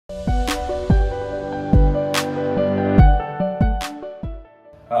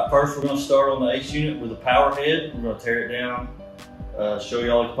first we're going to start on the H unit with a power head. We're going to tear it down, show you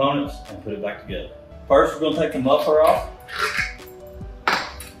all the components, and put it back together. First, we're going to take the muffler off.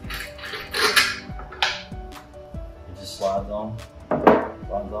 It just slides on,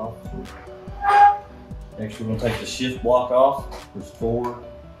 slides off. Next, we're going to take the shift block off. There's forward.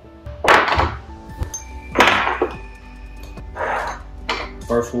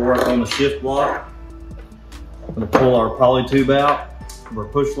 First, we'll work on the shift block. I'm going to pull our poly tube out of our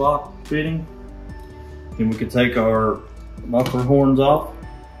push lock fitting. Then we can take our muffler horns off.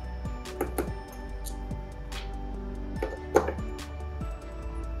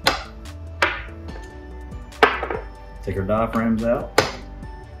 Take our diaphragms out.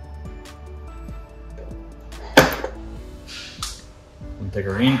 And take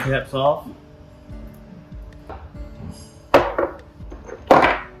our end caps off.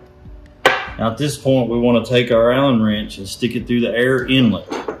 Now at this point, we want to take our Allen wrench and stick it through the air inlet.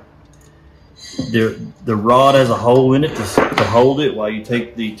 The rod has a hole in it to hold it while you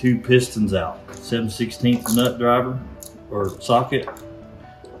take the two pistons out. 7/16 nut driver or socket.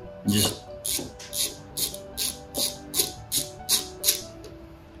 And just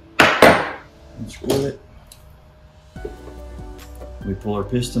unscrew it. We pull our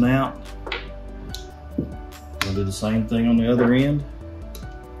piston out. We'll do the same thing on the other end.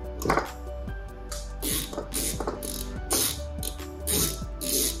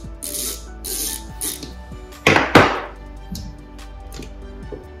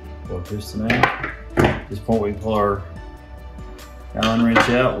 Pull our piston out. At this point we can pull our Allen wrench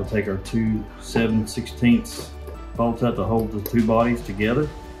out. We'll take our two 7/16 bolts out to hold the two bodies together.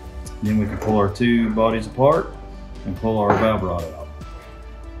 Then we can pull our two bodies apart and pull our valve rod out.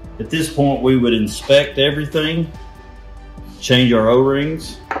 At this point we would inspect everything, change our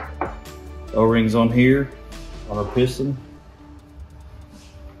O-rings. O-rings on here, on our piston.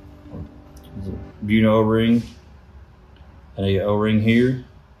 There's a Buno O-ring and a O-ring here.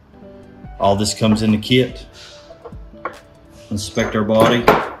 All this comes in the kit. Inspect our body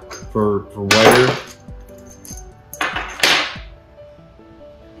for wear.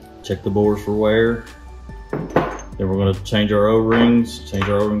 Check the bores for wear. Then we're going to change our O-rings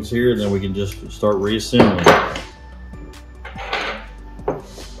here, and then we can just start reassembling.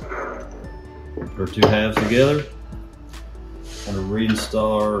 Put our two halves together. I'm going to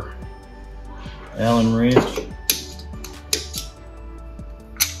reinstall our Allen wrench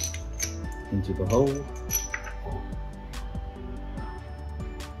into the hole.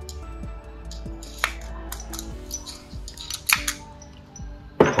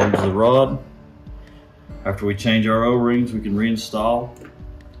 Holds the rod. After we change our O-rings, we can reinstall.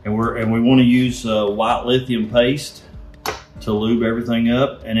 And we want to use white lithium paste to lube everything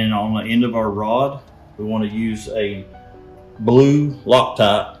up. And then on the end of our rod, we want to use a blue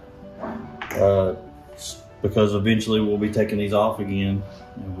Loctite because eventually we'll be taking these off again,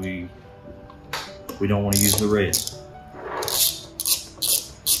 and we don't want to use the red.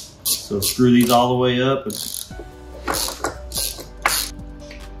 So screw these all the way up and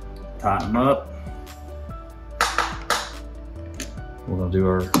tighten them up. We're going to do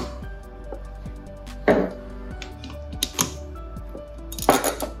our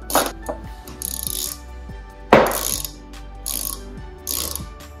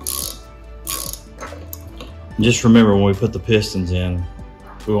just remember, when we put the pistons in,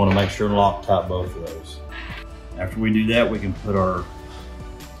 we want to make sure and Loctite both of those. After we do that, we can put our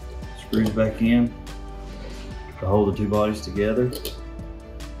screws back in to hold the two bodies together.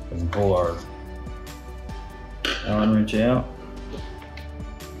 We can pull our Allen wrench out.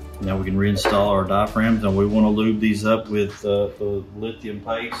 Now we can reinstall our diaphragms, and we want to lube these up with the lithium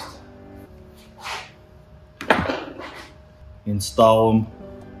paste. Install them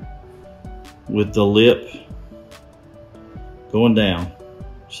with the lip going down,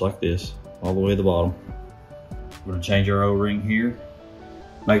 just like this, all the way to the bottom. We're going to change our O-ring here.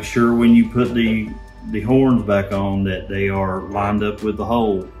 Make sure when you put the horns back on that they are lined up with the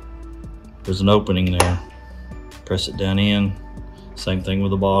hole. There's an opening there. Press it down in. Same thing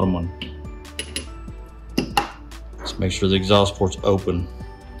with the bottom one. Just make sure the exhaust port's open.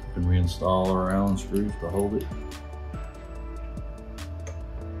 We can reinstall our Allen screws to hold it.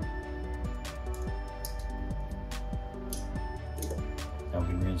 Now we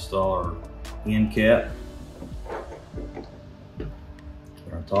can reinstall our end cap and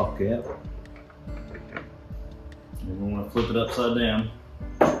our top cap. And we want to flip it upside down.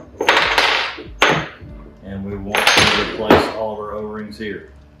 And we want to replace all of our O-rings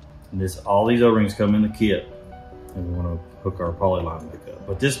here. And all these O-rings come in the kit. And we want to hook our poly line back up.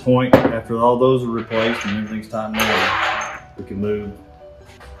 But at this point, after all those are replaced and everything's tightened down, we can move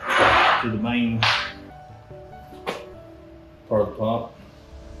to the main part of the pump.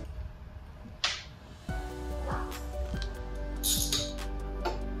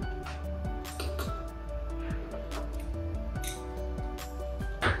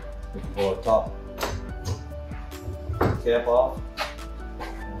 We can pull the top cap off.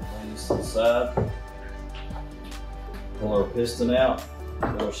 Lay this to the side. Pull our piston out.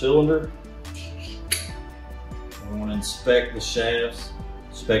 Pull our cylinder. We want to inspect the shafts,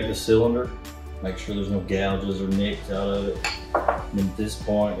 inspect the cylinder, make sure there's no gouges or nicks out of it. And then at this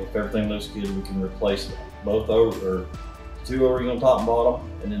point, if everything looks good, we can replace both two O-rings on top and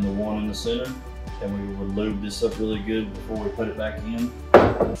bottom, and then the one in the center. And we would lube this up really good before we put it back in.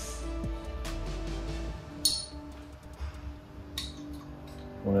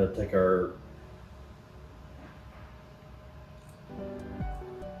 We're going to take our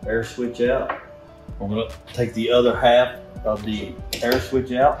air switch out. We're going to take the other half of the air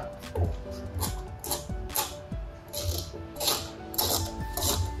switch out.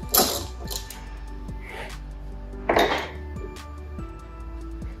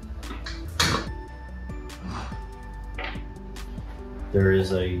 There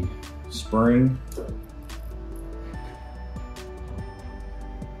is a spring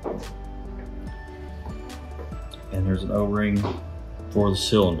and there's an O-ring for the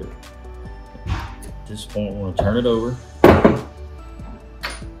cylinder. At this point, we're going to turn it over,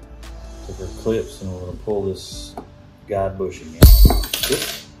 take our clips, and we're going to pull this guide bushing out.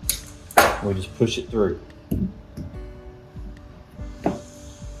 We just push it through.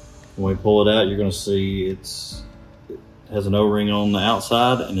 When we pull it out, you're going to see it has an O-ring on the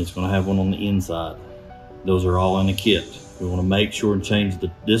outside, and it's going to have one on the inside. Those are all in the kit. We want to make sure and change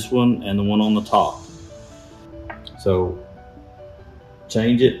this one and the one on the top. So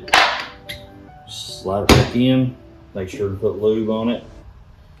change it, slide it back in, make sure to put lube on it.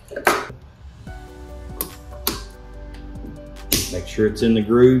 Make sure it's in the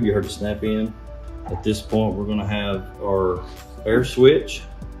groove, you heard it snap in. At this point, we're gonna have our air switch,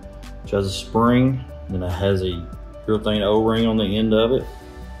 which has a spring, then it has a urethane O-ring on the end of it,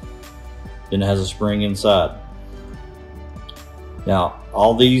 then it has a spring inside. Now,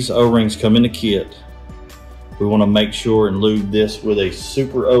 all these O-rings come in the kit. We want to make sure and lube this with a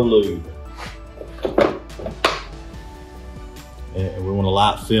Super O lube. And we want a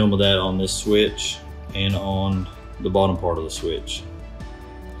light film of that on this switch and on the bottom part of the switch.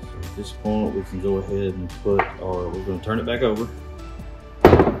 So at this point, we can go ahead and we're going to turn it back over.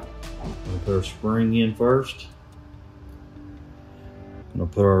 We're going to put our spring in first. I'm going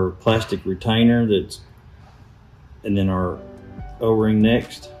to put our plastic retainer and then our O-ring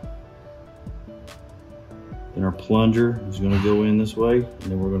next. Then our plunger is going to go in this way, and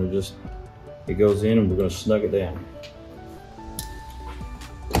then we're going to it goes in and we're going to snug it down.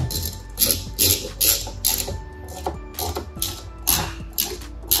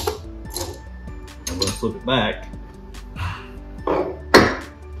 I'm going to flip it back.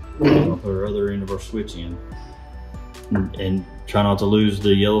 And I'll put our other end of our switch in. And try not to lose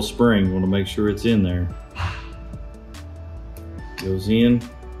the yellow spring. We want to make sure it's in there. Goes in.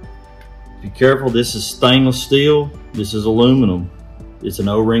 Be careful, this is stainless steel, this is aluminum. It's an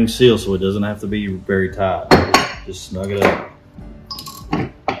O-ring seal, so it doesn't have to be very tight. Just snug it up.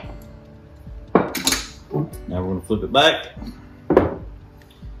 Now we're going to flip it back.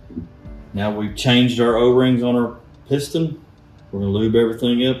 Now we've changed our O-rings on our piston. We're going to lube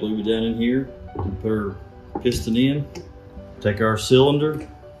everything up, lube it down in here. Put our piston in. Take our cylinder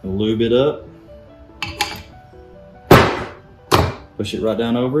and lube it up. Push it right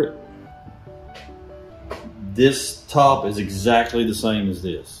down over it. This top is exactly the same as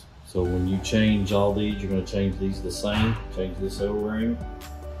this. So when you change all these, you're going to change these the same. Change this O-ring.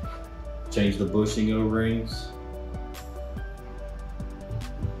 Change the bushing O-rings.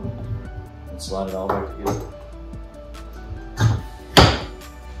 And slide it all back together.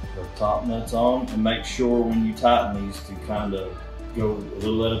 Put top nuts on, and make sure when you tighten these to kind of go a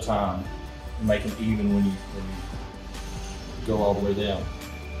little at a time and make them even when you go all the way down.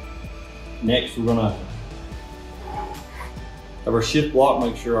 Next, we're going to have our shift block,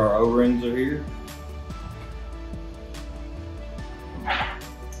 make sure our O-rings are here.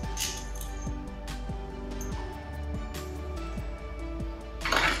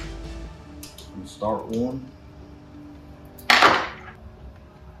 And start one.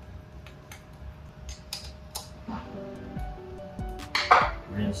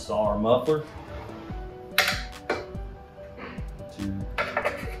 Reinstall our muffler. To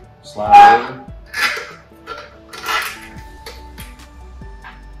slide over.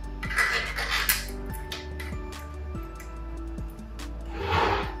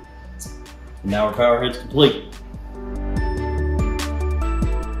 And now our power head's complete.